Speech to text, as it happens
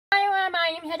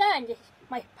my name is Heather and this is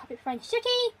my puppet friend City.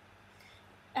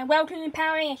 And welcome to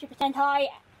Power Rangers Super Sentai.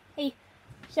 Hey,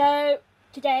 so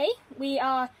today we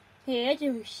are here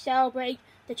to celebrate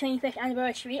the 25th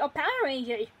anniversary of Power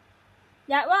Rangers.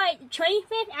 That right, the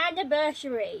 25th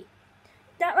anniversary.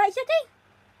 That right,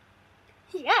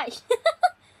 City? Yes.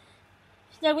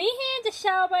 So we're here to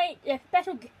celebrate a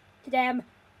special gift to them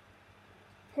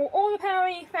for all the Power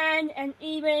Rangers fans and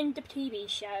even the TV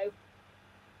show.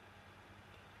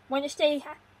 Want to stay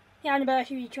the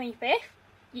anniversary of the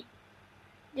 25th?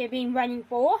 They've been running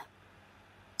for.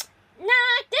 Nah,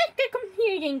 that's get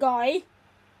confusing, guys.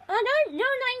 I don't know,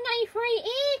 1993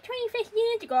 is 25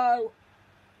 years ago.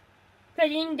 Because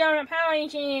they didn't go to Power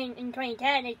Rangers in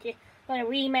 2010, they just got a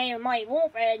remake of Mighty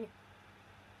Morphin.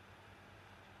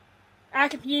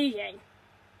 Confusion.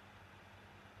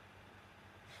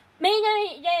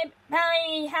 Maybe the Power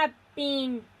Rangers have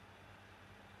been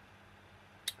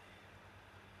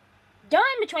done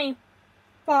the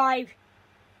 25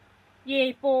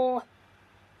 years for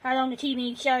how long the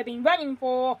TV show has been running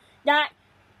for, that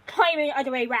kind of the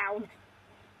other way round.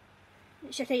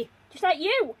 Just like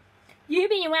you. You've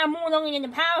been around more longer than the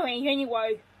Power Rangers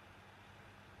anyway.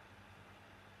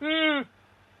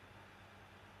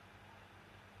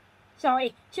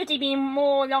 Sorry, should he be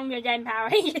more longer than Power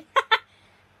Rangers?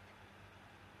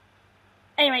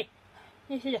 Anyway,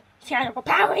 this is a channel for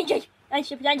Power Rangers and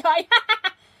Super Sentai.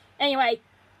 Anyway,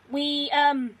 we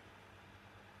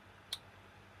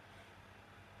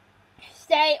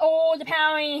say all the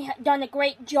Power Rangers have done a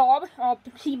great job of the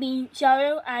TV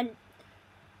show, and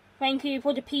thank you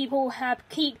for the people who have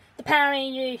keep the Power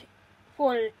Rangers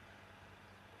for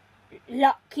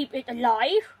keep it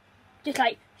alive, just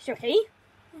like Shruti.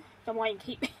 Someone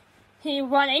keep it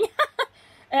running.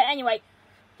 Anyway,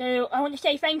 so I want to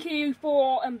say thank you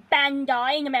for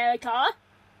Bandai in America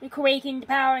for creating the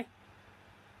Power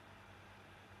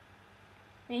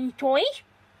Rangers toys.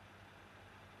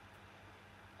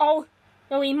 Oh,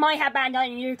 so we might have Bandai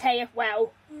in the UK as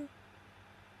well.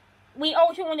 We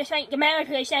also want to thank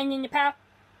America for sending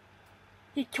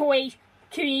the toys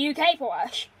to the UK for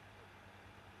us.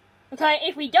 Because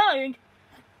if we don't,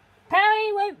 Power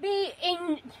Rangers won't be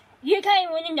in UK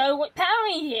and wouldn't know what Power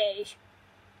Rangers is.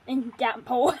 In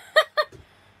Downpour.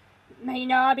 You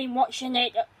know, I've been watching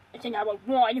it since I was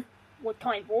 1, with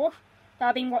Time Force. So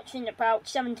I've been watching it about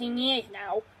 17 years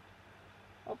now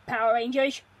of Power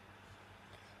Rangers.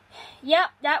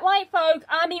 Yep, that right, folks.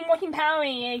 I've been watching Power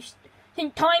Rangers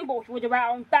since Time Force was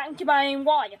around, back in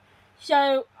 2001.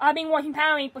 So I've been watching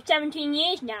Power Rangers for 17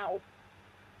 years now.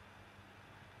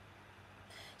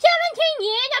 17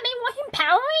 years I've been watching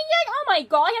Power Rangers? Oh my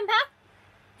god,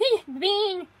 it's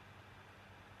been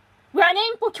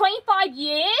running for 25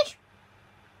 years?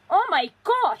 Oh my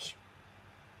gosh.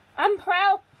 I'm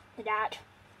proud of that.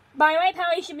 By the way,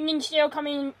 Power Rangers is still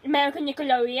coming in American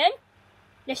Nickelodeon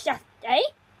this Saturday.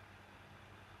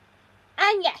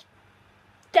 And yes,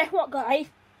 guess what, guys?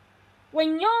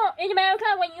 When you're in America,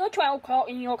 when you're 12 o'clock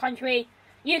in your country,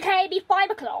 UK be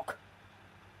 5 o'clock.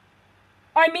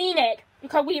 I mean it,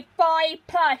 because we're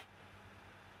 5+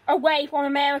 away from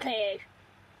America is.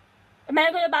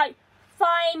 America's about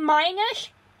 5-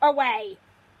 away.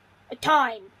 A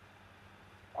time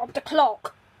of the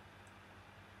clock.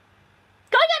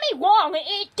 Don't get me wrong,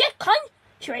 it's just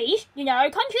countries, you know,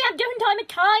 countries have different time of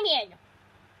timing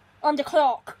on the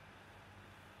clock.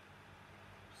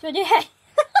 So yeah.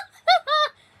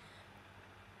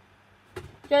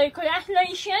 So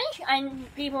congratulations,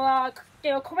 and people are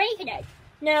still creating it.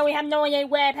 Now we have no idea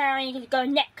where Power Rangers go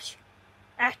next.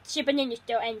 Super Ninja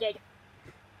still ended.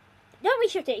 Don't we,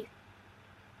 Shitty?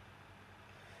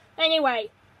 Anyway.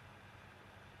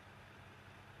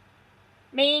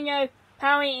 Me and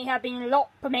Power Rangers have been a lot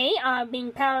for me. I've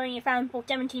been Power Rangers fan for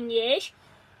 17 years.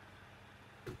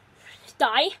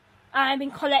 I've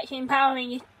been collecting Power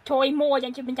Rangers toys more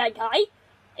than Super Sentai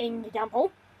in the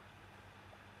example.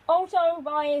 Also,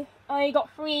 I got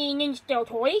 3 Ninja Steel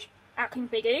toys, action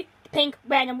figures, the pink,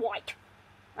 red and white.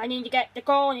 I need to get the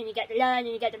gold, I need to get the red, I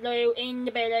need to get the blue in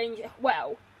the buildings as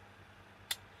well.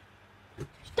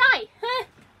 Stay! Huh?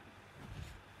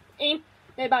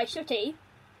 Made by Shruti.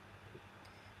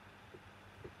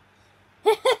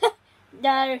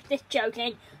 No, just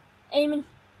joking.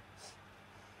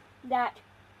 That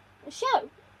show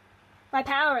by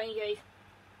Power Rangers.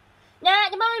 Now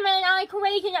at the moment I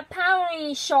created a Power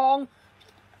Rangers song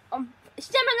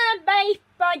similar based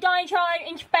by Dinosaur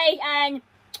in Space and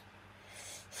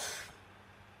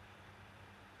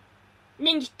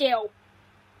Ninja Steel.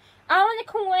 I want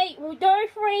to create those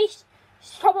 3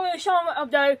 popular songs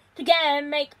of those together and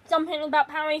make something about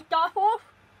Power Rangers Star Force.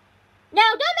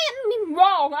 Now, don't get me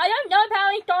wrong, I don't know Power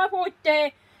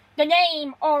the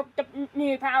name of the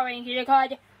new Power Rangers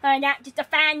because that's just a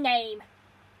fan name.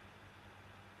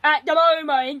 At the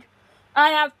moment, I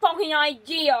have fucking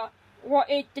idea what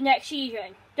is the next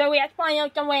season. So we have to find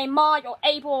out somewhere in March or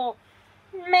April.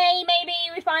 Maybe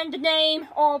we find the name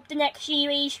of the next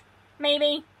series.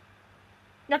 Maybe.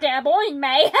 Not that I'm born in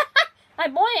May.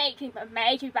 I'm born on 18th of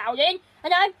May 2000.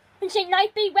 And I'm in St.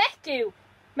 Nightbeat Rescue.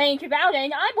 May 2000.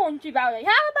 I'm born in 2000. How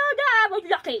about that? I was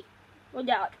lucky with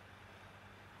that.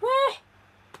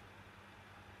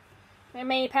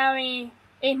 Maybe apparently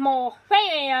is more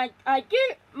favorite. I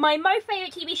do. My most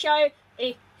favorite TV show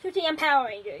is Super Sentai Power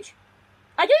Rangers.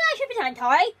 I do like Super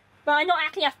Sentai, but I'm not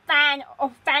actually a fan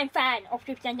of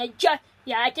Super Sentai.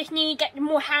 I just need to get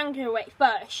more hang to it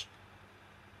first.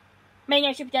 Many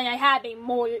of Super Sentai have been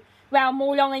more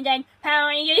longer than Power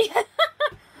Rangers.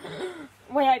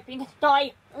 When I think it's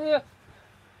die.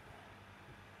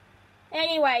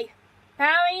 Anyway,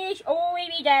 Power Rangers always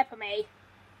be there for me.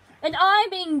 And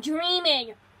I've been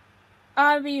dreaming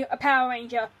I'll be a Power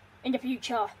Ranger in the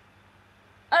future.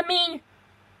 I mean,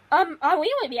 I really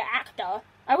want to be an actor.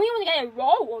 I really want to get a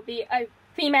role or be a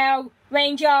female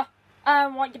ranger. I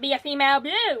want to be a female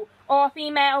blue or a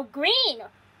female green.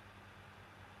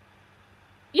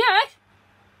 Yes.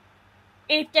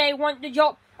 If they want the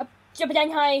job of Super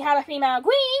Sentai have a female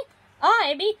green,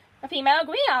 I'd be a female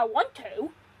green. I want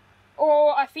to.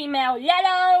 Or a female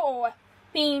yellow or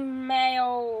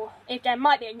female, if there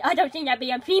might be, I don't think there'd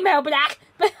be a female black,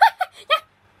 but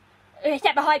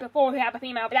except for Hyper 4 who have a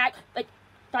female black, but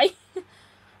sorry.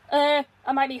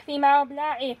 I might be a female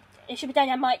black if Super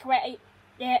Sentai might create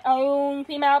their own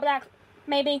female black,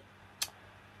 maybe,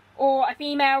 or a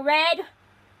female red,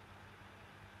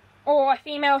 or a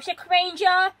female Six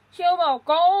Ranger, silver or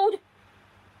gold,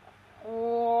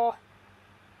 or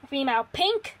a female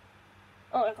pink.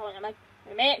 Oh, I can't remember.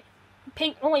 A minute.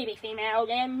 Pink always be female,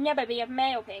 then never be a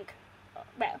male pink.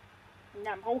 Well,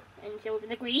 example, until the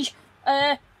degrees.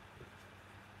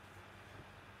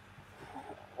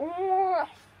 Or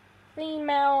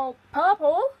female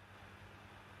purple,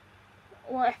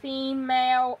 or a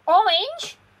female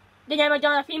orange. They never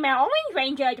done a female orange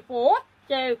ranger before,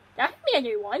 so that could be a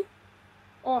new one.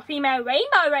 Or a female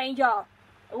rainbow ranger.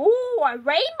 Ooh, a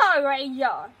rainbow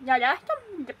ranger. Now that's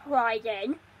something to pride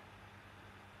in.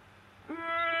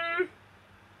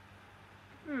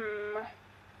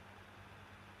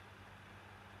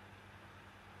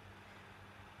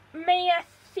 Maybe a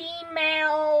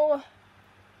female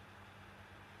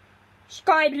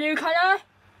sky blue colour?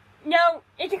 No,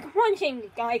 it's a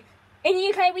confronting guy. In the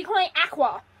UK we call it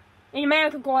aqua. In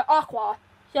America we call it aqua.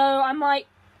 So I might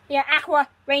be an aqua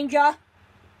ranger.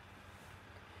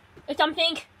 Or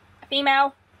something. A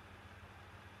female.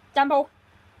 Example.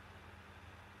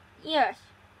 Yes.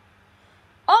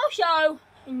 Also,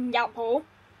 example.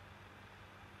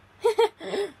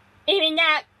 Even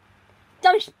that,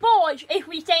 some sports, if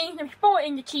we say some sport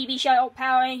in the TV show of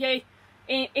Power Rangers,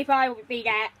 if I would be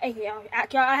that,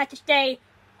 actually I had to say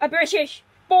a British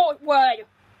sport word.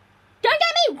 Don't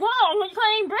get me wrong, when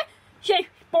saying British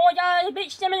sport are a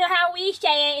bit similar to how we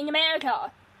say it in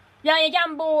America. Like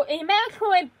example, in America we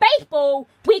call it baseball,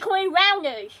 we call it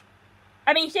rounders.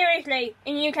 I mean seriously,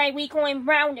 in the UK we call it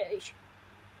rounders.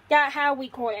 That's how we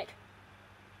call it.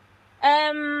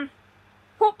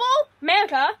 Football,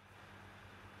 America,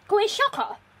 call it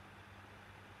soccer.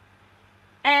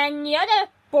 And the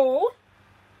other ball,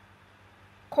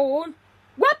 called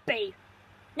rugby.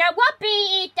 Now rugby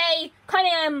is a kind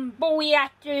of ball you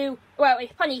have to, well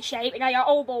it's funny shape, like an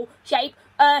oval shape.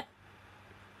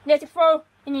 There's a throw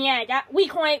in the air, that we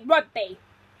call it rugby.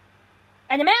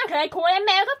 And America, they call it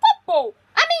American football.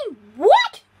 I mean,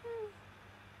 what?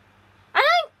 I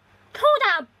don't call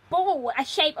that a ball, a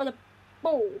shape of the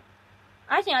ball.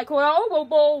 I think I call it an oval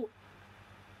ball.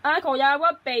 I call that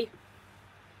rugby.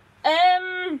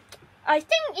 I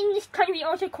think in this country we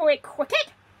also call it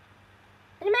cricket.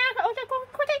 In America also call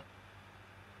it cricket.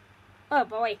 Oh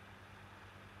boy.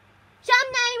 Some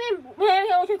names in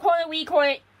America also call it, we call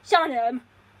it, some of them.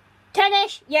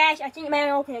 Tennis, yes, I think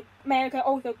America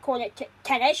also call it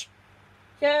tennis.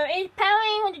 So it's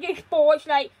apparently want to do sports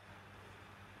like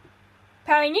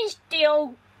apparently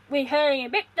still with her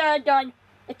and Victor done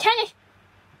the tennis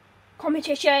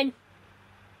competition.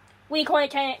 We call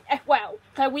it tennis as well.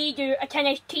 So we do a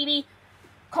tennis TV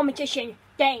competition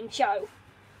game show.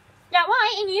 Now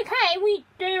right, in the UK we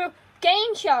do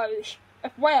game shows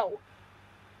as well.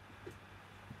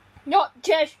 Not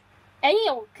just any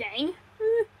old game.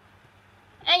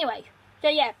 Anyway, so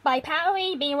yeah, by Power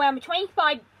Rangers being around for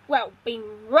 25, well, been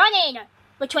running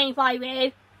for 25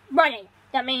 years, running.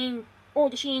 That means all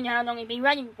the seasons how long it's been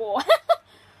running for.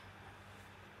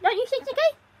 Don't you think,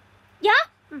 Susie?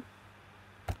 Yeah?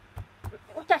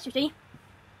 What's that, Susie?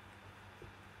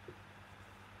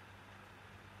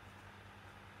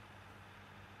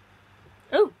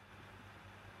 Oh.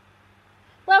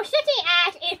 Well, Susie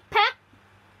asked if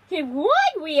Patrick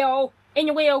was real in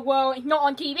the real world and not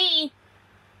on TV.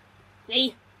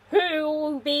 See, who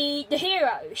will be the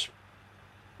heroes?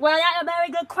 Well, that's a very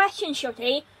good question,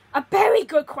 Susie. A very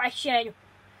good question.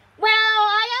 Well,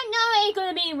 I don't know if it's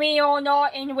going to be real or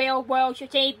not in the real world,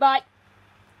 Susie, but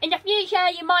in the future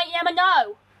you might never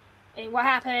know. And what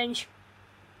happens?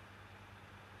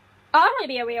 I want to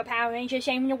be a real Power Ranger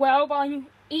saving the world by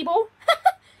evil.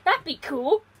 That'd be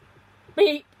cool.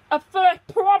 Be a first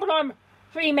problem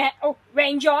female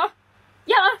ranger.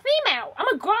 Yeah, I'm a female. I'm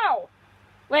a girl.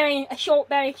 Wearing a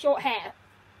very short hair.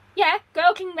 Yeah,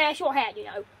 girl can wear short hair, you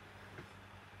know.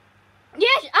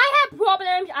 Yes, I have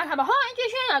problems. I have a heart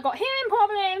condition, I got hearing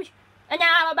problems, and now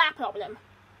I have a back problem.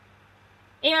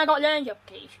 And I got learning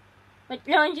difficulties. But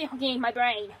learning difficulties in my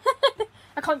brain.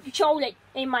 I can't control it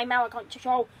in my mouth. I can't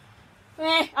control.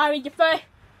 I was the first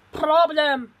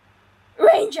problem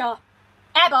ranger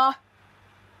ever.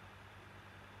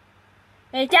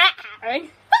 If that happened,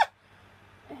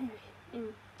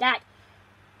 that.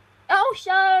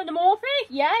 Also, the Morphin,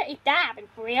 yeah, if that happened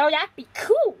for real, that'd be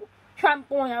cool.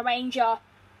 Transforming a ranger.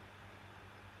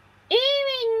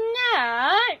 Even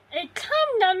now, it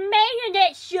comes to making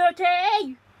it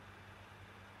shitty.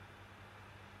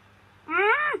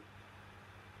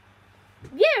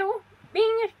 You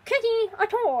being a kitty a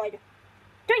toad.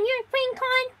 Don't you think,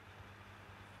 hon?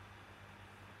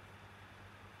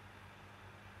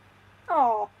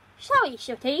 Oh, sorry,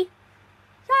 Sooty.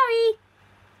 Sorry.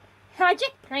 I'm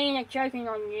just playing and joking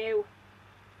on you.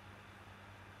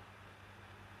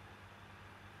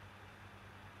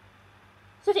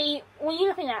 Sooty, what are you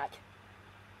looking at?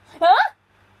 Huh?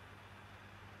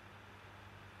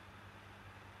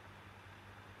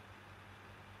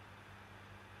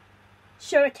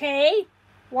 Sooty,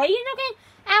 why are you looking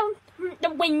out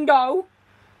the window?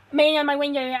 I mean, my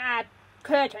window had a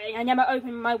curtain. I never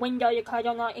opened my window because I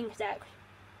don't like insects.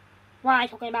 Why are you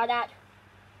talking about that?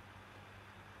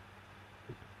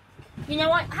 You know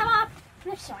what? How about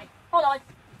this side? Hold on.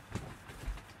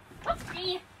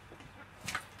 Oopsie.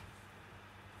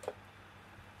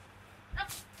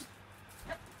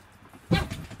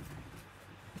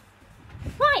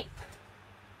 Right.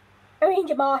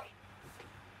 Arrange a mark.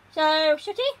 So,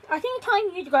 Sooty, I think it's time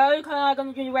for you to go because I'm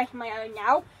going to do the rest of my own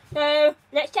now. So,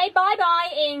 let's say bye-bye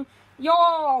in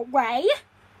your way,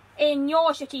 in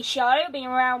your Sooty show, been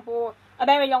around for a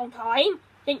very long time,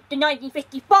 since the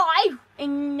 1955,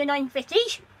 in the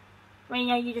 1950s. When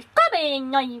you just got it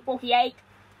in 1948,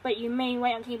 but you mainly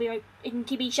went on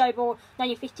TV show for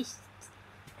 1955.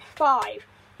 So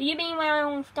you've been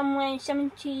around somewhere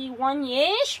 71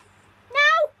 years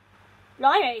now?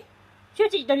 Blimey.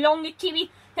 Sooty, the longest TV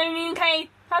show in the UK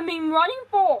have been running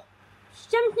for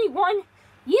 71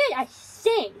 years, I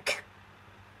think.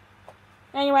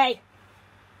 Anyway,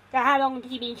 that's how long the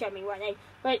TV show has been running.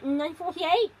 But in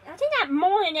 1948, I think that's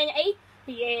more than 8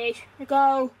 years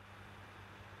ago.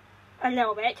 A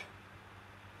little bit.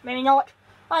 Maybe not.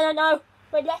 I don't know.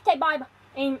 But let's say bye-bye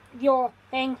in your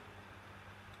thing.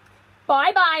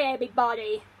 Bye-bye,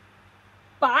 everybody.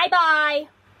 Bye-bye.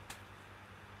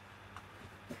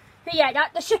 So yeah,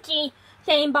 that's the Sooty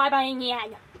saying bye-bye in the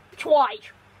end.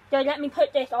 Twice. So let me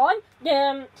put this on.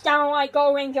 The Samurai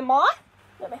Gold Ranger mask.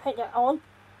 Let me put that on.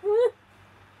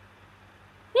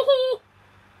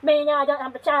 Maybe now I don't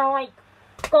have the Samurai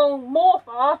Gold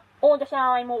Morpher or the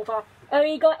Samurai Morpher. I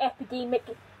only got FPD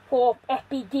Mickey for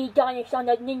FPD Dinosaur and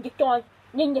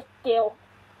Ninja Steel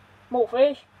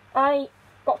Morphers. I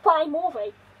got 5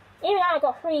 Morphers. Even now I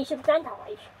got 3 Super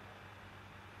Sentais.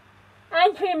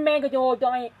 And 2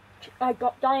 Megador I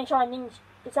got Dinosaur and Ninja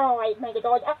Samurai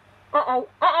Megador. Uh-oh,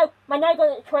 my nose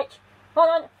got a twitch. Hold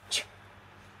on.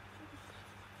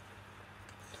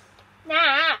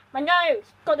 Nah, my nose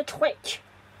got a twitch.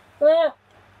 Well,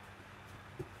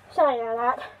 sorry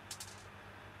about that.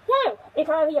 So, if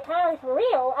I was a power for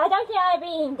real, I don't think I'd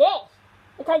be in this.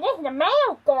 Because this is the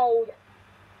male gold.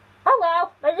 Oh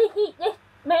well, at least this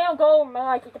male gold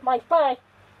mark is my first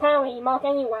power mark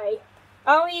anyway.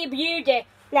 I reviewed it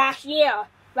last year,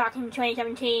 back in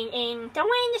 2017,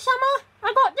 somewhere in the summer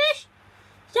I got this.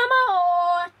 Summer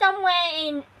or somewhere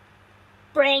in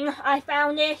spring I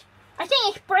found this. I think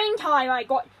it's springtime I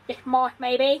got this mark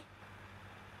maybe.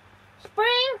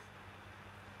 Spring?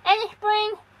 Any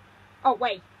spring? Oh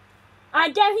wait. I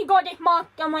definitely got this mark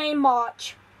somewhere in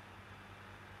March.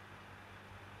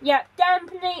 Yeah,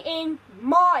 definitely in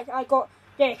March I got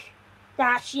this.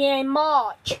 Last year in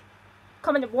March.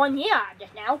 coming to 1 year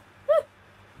just now.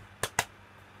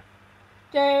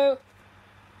 So,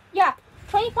 yeah,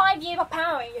 25 years of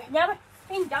Power Rangers. Never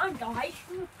been done, guys.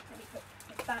 Let me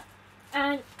put that.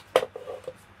 And,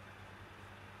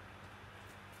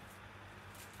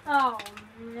 oh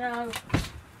no.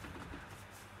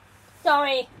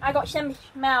 Sorry, I got some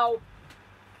smell.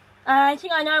 I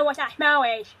think I know what that smell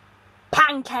is.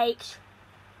 Pancakes.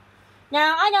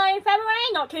 Now, I know in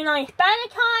February, not too long is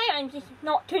Valentine, and just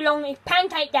not too long is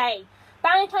Pancake Day.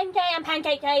 Valentine's Day and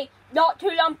Pancake Day, not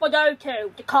too long for those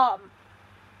two to come.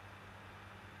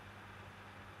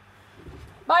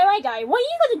 By the way, guys, what are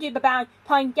you going to do for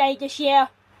Valentine's Day this year?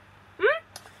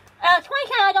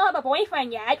 2010, I don't have a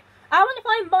boyfriend yet. I want to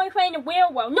find a boyfriend in the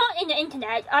real world, not in the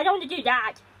internet. I don't want to do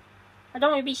that. I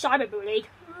don't want to be cyberbullied.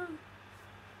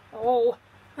 Oh.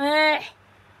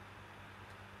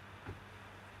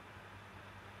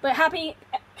 But happy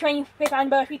 25th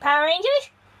anniversary Power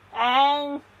Rangers.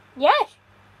 And yes,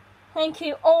 thank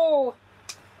you all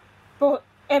for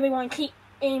everyone keep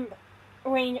in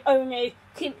Rain Only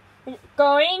keep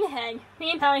going, and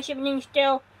me and Power Rangers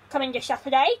still coming this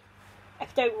Saturday,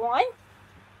 episode 1.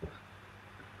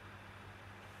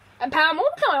 And Power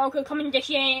Multiplier also coming this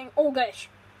year in August.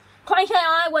 Quite sure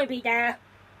I won't be there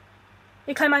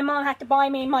because my mom had to buy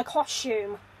me my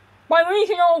costume. My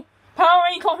original Power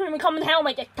Ranger costume will come with a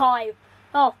helmet this time.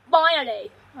 Oh,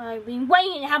 finally. I've been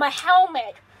waiting to have a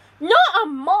helmet. Not a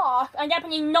mask, and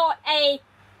definitely not a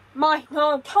mask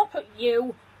on top of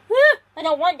you. I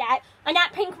don't want that. And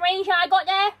that pink ranger I got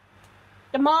there,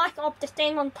 the mask of the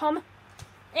thing on top,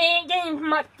 it didn't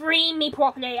much breathe me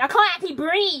properly. I can't actually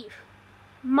breathe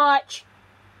much.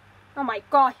 Oh my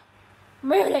god.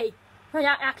 Really?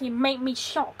 That actually made me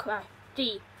shock.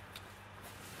 Gee.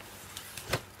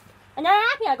 And I'm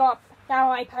happy I got a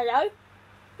Samurai pillow.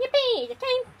 Yippee! The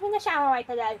same from the Samurai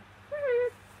pillow.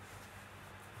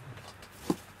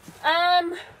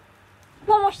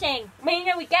 One more thing. We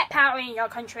know we get Power in our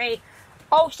country.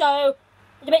 Also,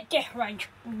 it's a bit different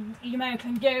than the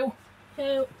Americans do.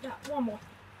 So, that one more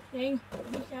thing.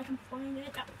 Let me see if I can find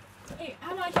it. Hey,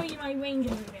 how do I show you my Ranger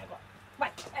movie I got?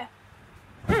 Right.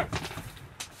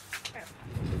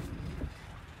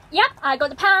 Yep, I got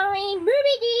the Power Ranger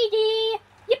movie DVD.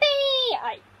 Yippee!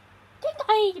 I think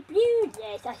I reviewed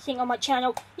this, I think, on my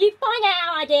channel. You find out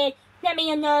how I did. Let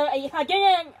me know. If I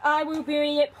didn't, I will be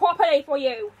reading it properly for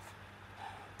you.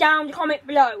 Down the comment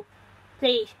below,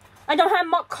 please. I don't have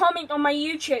more comment on my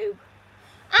YouTube.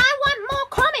 I want more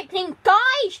comment, please,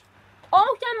 guys.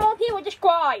 Also, more people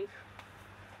subscribe.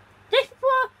 Just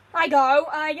before I go,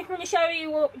 I just want to show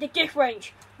you the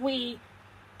difference we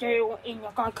do in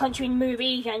our country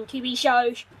movies and TV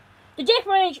shows. The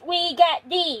difference, we get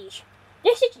these.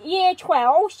 This is year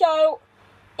 12, so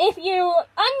if you're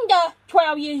under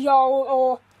 12 years old,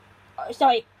 or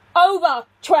sorry, over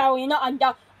 12, you're not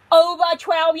under, over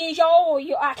 12 years old, or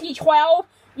you're actually 12,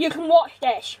 you can watch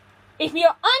this. If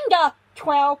you're under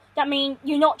 12, that means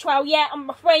you're not 12 yet. I'm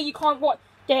afraid you can't watch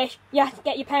this. You have to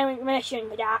get your parent permission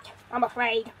for that, I'm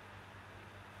afraid.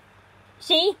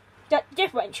 See? The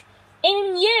difference.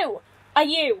 Even you, are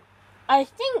you. I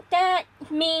think that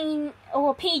means,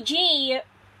 or PG,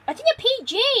 I think the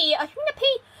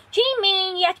PG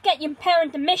means you have to get your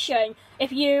parent permission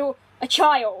if you're a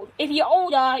child. If you're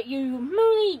older, you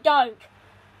really don't.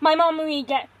 My mom really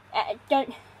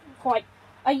don't quite.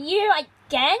 Are you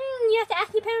again? You have to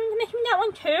ask your parent permission for that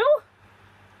one too?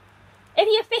 If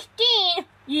you're 15,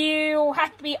 you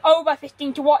have to be over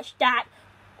 15 to watch that.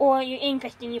 Or you're in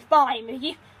 15, you're fine. If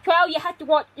you're 12, you have to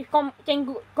watch, if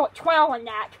you got 12 on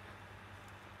that.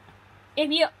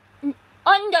 If you're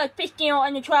under 15 or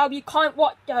under 12, you can't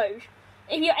watch those.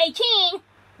 If you're 18,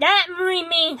 that really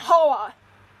means horror.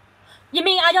 You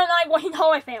mean I don't like watching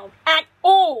horror films at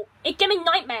all. It gives me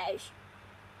nightmares.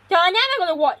 So I'm never going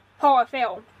to watch horror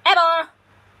film. Ever.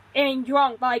 Even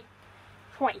drunk by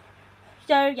 20.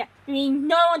 So yeah, you mean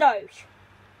no of those.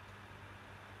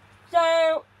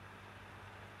 So,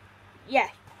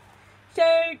 yes. So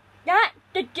that's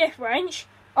the difference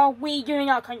of we do in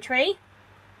our country.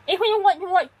 If we want to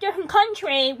watch different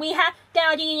country, we have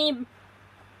the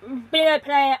video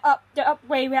player up the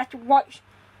upgrade. We have to watch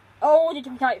all the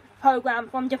different type of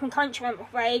programs from different countries. I'm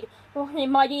afraid.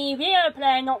 My video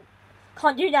player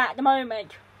can't do that at the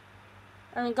moment.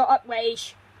 And got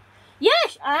upgrades.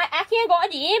 Yes, I actually got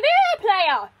a video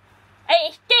player.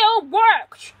 It still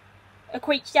works. A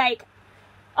quick sake.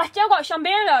 I still got some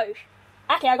videos.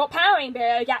 Actually, I got Power Rangers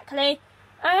videos actually.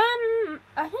 I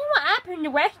don't know what happened to the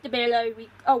rest of the videos.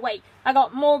 Oh wait, I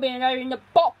got more videos in the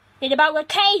box. It's about the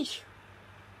cage.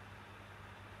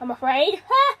 I'm afraid.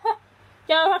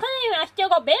 So I still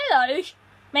got videos.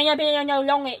 May not be no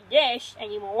longer this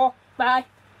anymore, but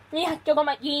we have still got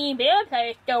my video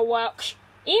player still works.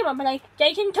 Even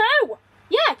PlayStation 2.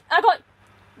 Yeah, I think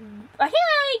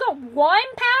I got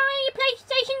one Power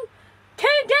PlayStation 2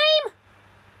 game.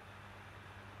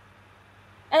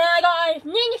 And I got a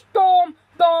Ninja Storm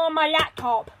on my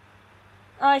laptop.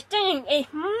 I think it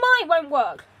won't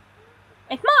work.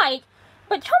 It might,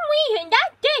 but for some reason that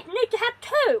disc needs to have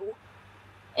two.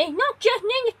 It's not just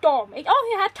Ninja Storm, it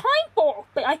also has Time Force,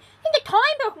 but I think the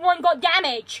Time Force one got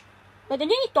damaged. But the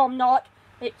Ninja Storm not.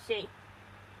 Let's see.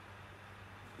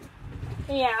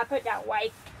 Yeah, I put it that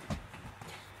way.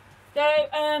 So,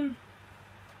 I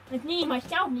need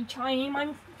myself to tie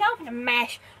myself in a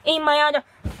mess in my other.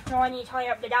 So I need to tie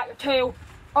up the data too.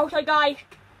 Also, guys,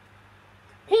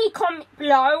 please comment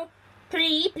below.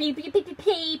 Please,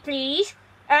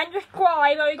 and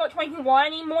subscribe. I got 21. I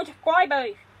need more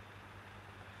subscribers.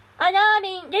 And I've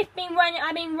been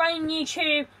running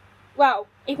YouTube. Well,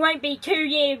 it won't be 2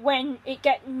 years when it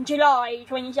gets July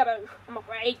 27th, I'm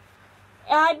afraid.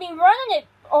 I've been running it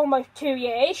almost 2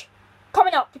 years.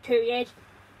 Coming up to 2 years.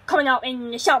 Coming up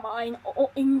in the summer,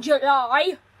 in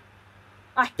July.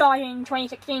 I started in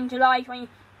 2016,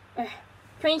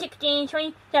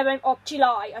 27th of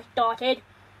July I started.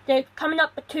 So coming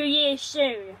up for 2 years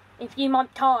soon, in a few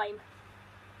months' time.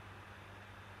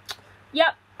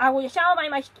 Yep, I will celebrate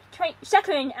my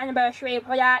second anniversary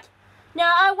for that.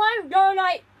 Now I won't go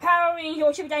like Power Rangers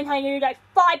or Super Nintendo like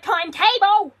 5-time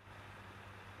table.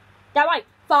 That right,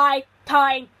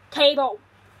 5-time table.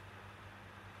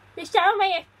 To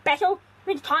celebrate a special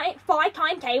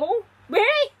 5-time table?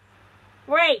 Really?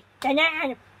 Wait,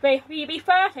 then will be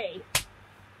 30.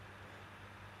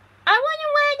 I wonder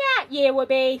where that year will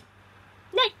be.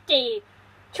 Let's see.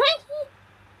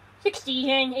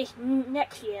 2016 is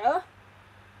next year.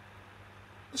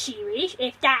 The series,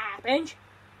 if that happens.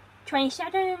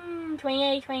 27,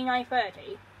 28, 29,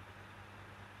 30.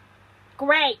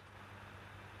 Great.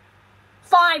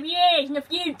 5 years in the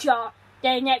future.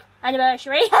 The next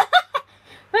anniversary.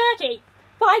 30.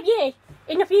 5 years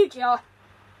in the future.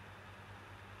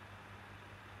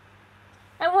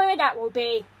 And where that will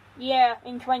be? Yeah,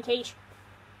 in 20s.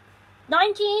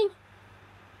 19,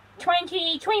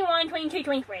 20, 21, 22,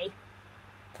 23.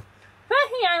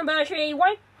 30th anniversary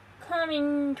won't come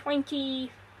in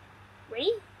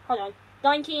 23? Hold on.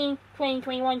 19, 20,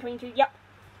 21, 22, yep.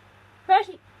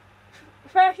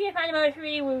 30th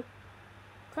anniversary will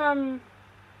come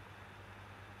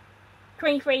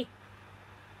 23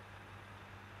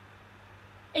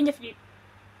 in the future.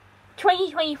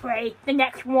 2023, the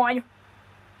next one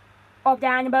of the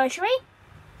anniversary.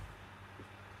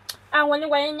 I wonder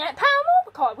when that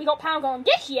Power card. We got Power on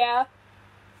this year.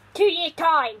 2 years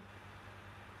time.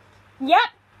 Yep.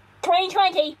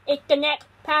 2020 is the next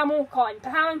Power Con.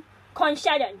 Power Con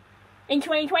 7 in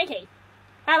 2020.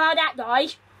 How about that,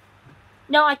 guys?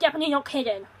 No, I'm definitely not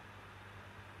kidding.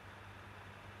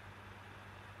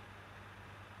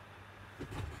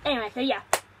 Anyway, so yeah.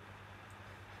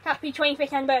 Happy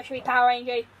 25th anniversary, Power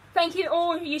Rangers. Thank you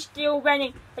all who are still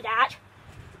running for that.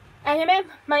 And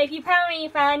remember, if you're a Power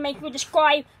Ranger fan, make sure to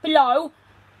subscribe below.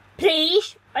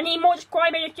 Please, I need more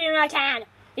subscribers as soon as I can.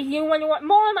 If you want to watch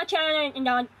more on my channel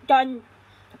and done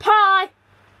the pie,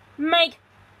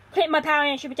 click my Power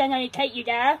Ranger Super Nintendo to take you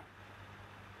there.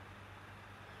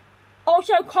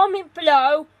 Also, comment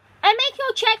below and make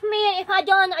sure to check me if I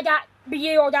done that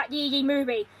video or that DD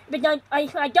movie.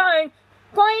 If I don't,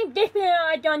 find this video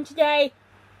I done today.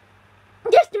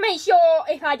 Just to make sure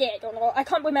if I did or not. I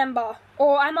can't remember.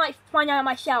 Or I might find out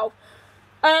myself.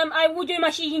 I will do my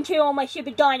season 2 on my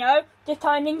Super Dino. This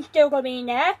time Ninja's still going to be in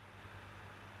there.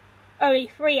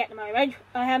 Only 3 at the moment.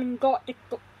 I haven't got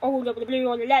all of the blue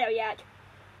or the leather yet.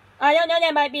 I don't know,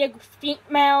 there might be a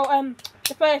female,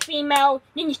 the first female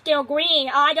Ninja Steel green.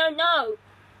 I don't know.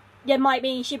 There might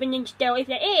be Super Ninja Steel. If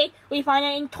there is, we find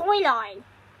it in Toy Line.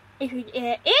 If it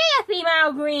is a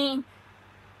female green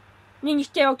Ninja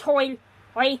Steel toy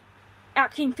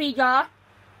action figure,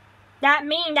 that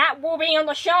means that will be on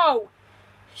the show.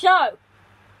 So,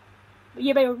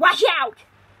 you better watch out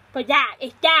for that,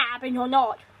 if that happens or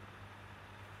not.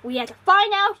 We have to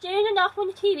find out soon enough on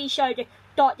the TV show to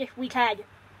start this weekend.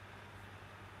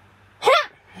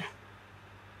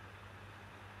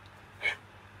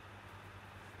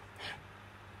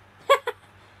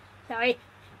 Sorry,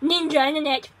 Ninja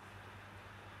Internet.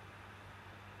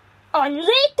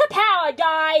 Unleash the power,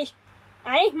 guys!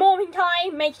 And it's morning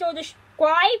time. Make sure to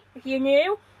subscribe if you're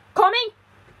new. Comment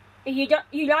if you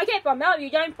like it. From up, you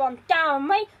don't, from down.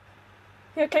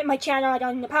 Click my channel. I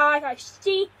done in the past. I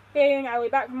see soon. I will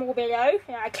be back with more videos.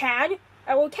 And I can.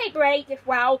 I will take breaks as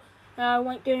well.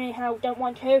 Won't do anyhow, don't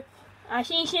want to. I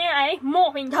see here a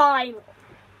morphing time.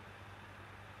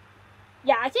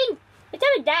 Yeah, I think it's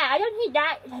over there. I don't think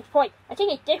that is the point. I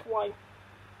think it's this one.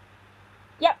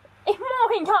 Yep, it's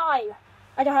morphing time.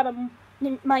 I don't have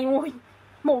my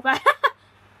morpher.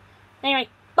 Anyway,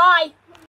 bye.